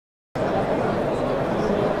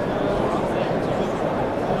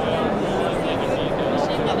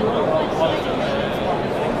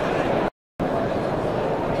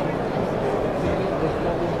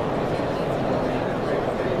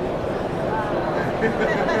So,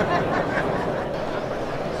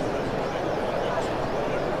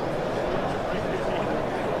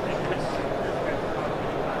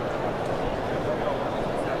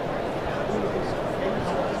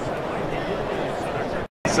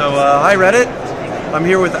 hi Reddit. I'm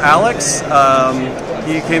here with Alex.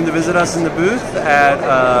 He came to visit us in the booth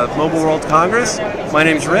at Mobile World Congress. My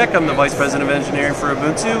name's Rick. I'm the Vice President of Engineering for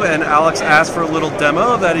Ubuntu, and Alex asked for a little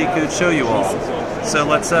demo that he could show you all. So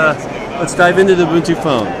let's dive into the Ubuntu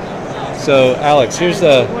phone. So Alex, here's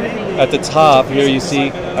at the top here you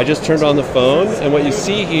see I just turned on the phone, and what you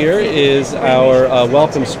see here is our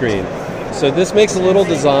welcome screen. So this makes a little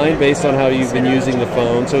design based on how you've been using the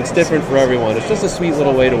phone, so it's different for everyone. It's just a sweet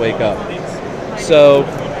little way to wake up. So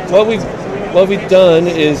what we've done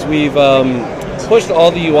is we've pushed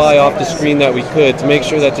all the UI off the screen that we could to make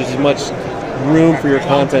sure that there's as much room for your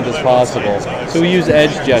content as possible. So we use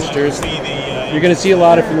edge gestures. You're going to see a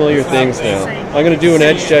lot of familiar things now. I'm going to do an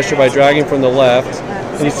edge gesture by dragging from the left,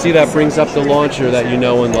 and you see that brings up the launcher that you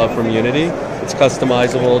know and love from Unity. It's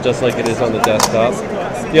customizable just like it is on the desktop.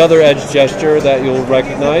 The other edge gesture that you'll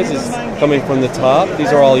recognize is coming from the top.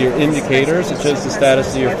 These are all your indicators. It shows the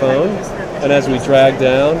status of your phone. And as we drag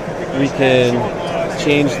down, we can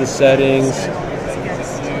change the settings.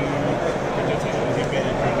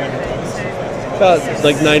 About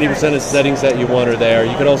like 90% of the settings that you want are there.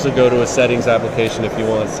 You can also go to a settings application if you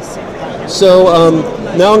want. So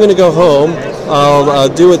now I'm going to go home. I'll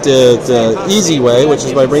do it the easy way, which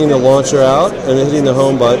is by bringing the launcher out and hitting the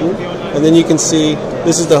home button. And then you can see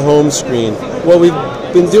this is the home screen. What we've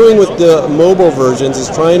been doing with the mobile versions is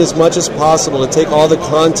trying as much as possible to take all the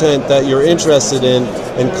content that you're interested in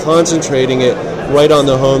and concentrating it right on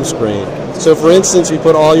the home screen. So for instance, we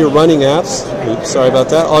put all your running apps, sorry about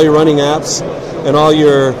that, all your running apps and all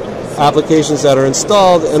your applications that are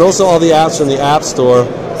installed, and also all the apps from the App Store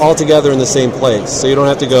all together in the same place. So you don't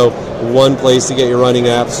have to go one place to get your running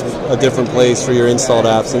apps, a different place for your installed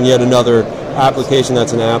apps, and yet another application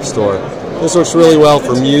that's an App Store. This works really well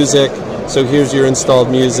for music. So here's your installed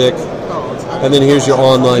music, and then here's your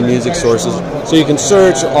online music sources. So you can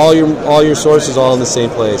search all your sources all in the same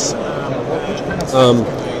place.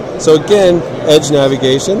 So again, edge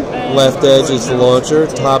navigation. Left edge is the launcher,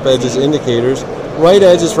 top edge is indicators, right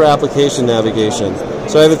edge is for application navigation.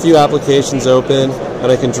 So I have a few applications open, and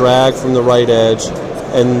I can drag from the right edge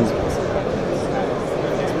and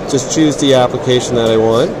just choose the application that I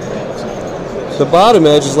want. The bottom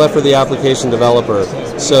edge is left for the application developer,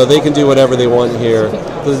 so they can do whatever they want here.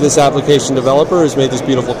 This application developer has made this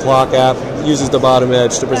beautiful clock app, uses the bottom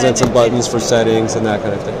edge to present some buttons for settings and that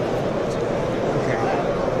kind of thing.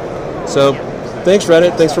 So, thanks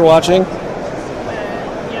Reddit, thanks for watching.